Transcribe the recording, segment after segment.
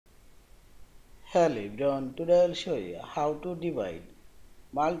Hello everyone, today I will show you how to divide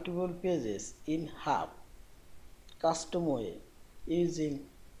multiple pages in half custom way using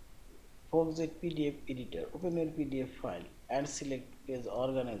Foxit PDF Editor. Open your PDF file and select page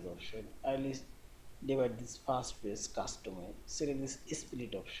organize option. I will divide this first page custom way. Select this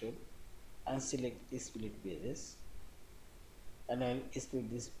split option and select split pages, and I will split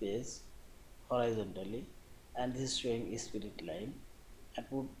this page horizontally, and this is showing split line, and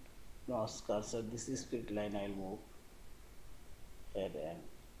put mouse cursor. This split line I will move add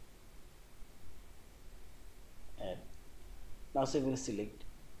and now we will select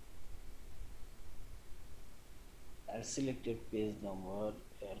and selected page number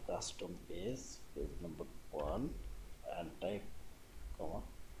and custom page number 1 and type comma.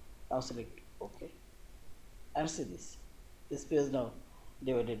 Now select OK and see this page now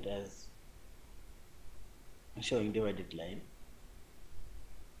divided as showing divided line.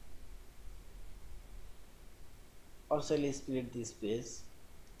 Also I will split this page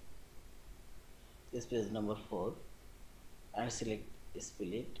number 4 and select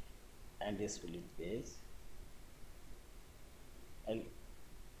split and split page. I'll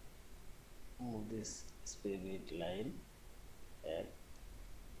move this split line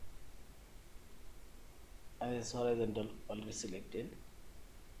and this horizontal already selected,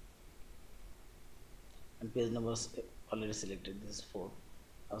 and page numbers already selected. This is 4.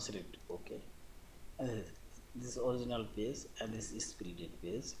 Now select OK, and this original page and this is splitted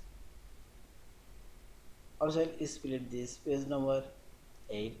page. Also I'll split this page number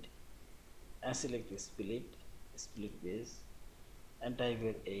 8 and select split page and type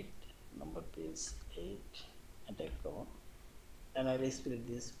here 8 number page 8 and type comma, and I will split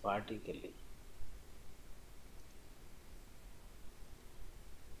this vertically.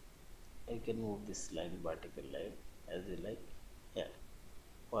 You can move this line vertical line as you like here,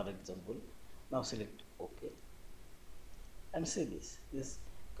 for example. Now select OK and see this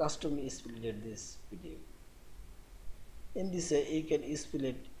custom split this PDF. In this way you can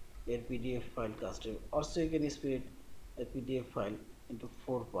split a PDF file custom. Also you can split a PDF file into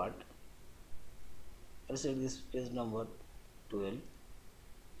 4 parts. I select this page number 12,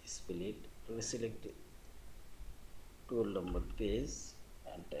 split, select 12 number page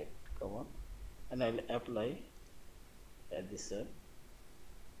and type comma, and I will apply this one.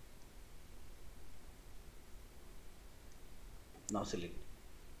 Now select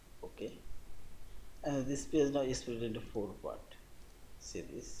OK, and this page now is split into 4 parts. See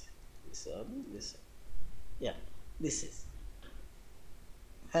this one, this one. Yeah, this is.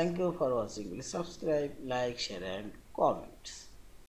 Thank you for watching. Please subscribe, like, share and comments.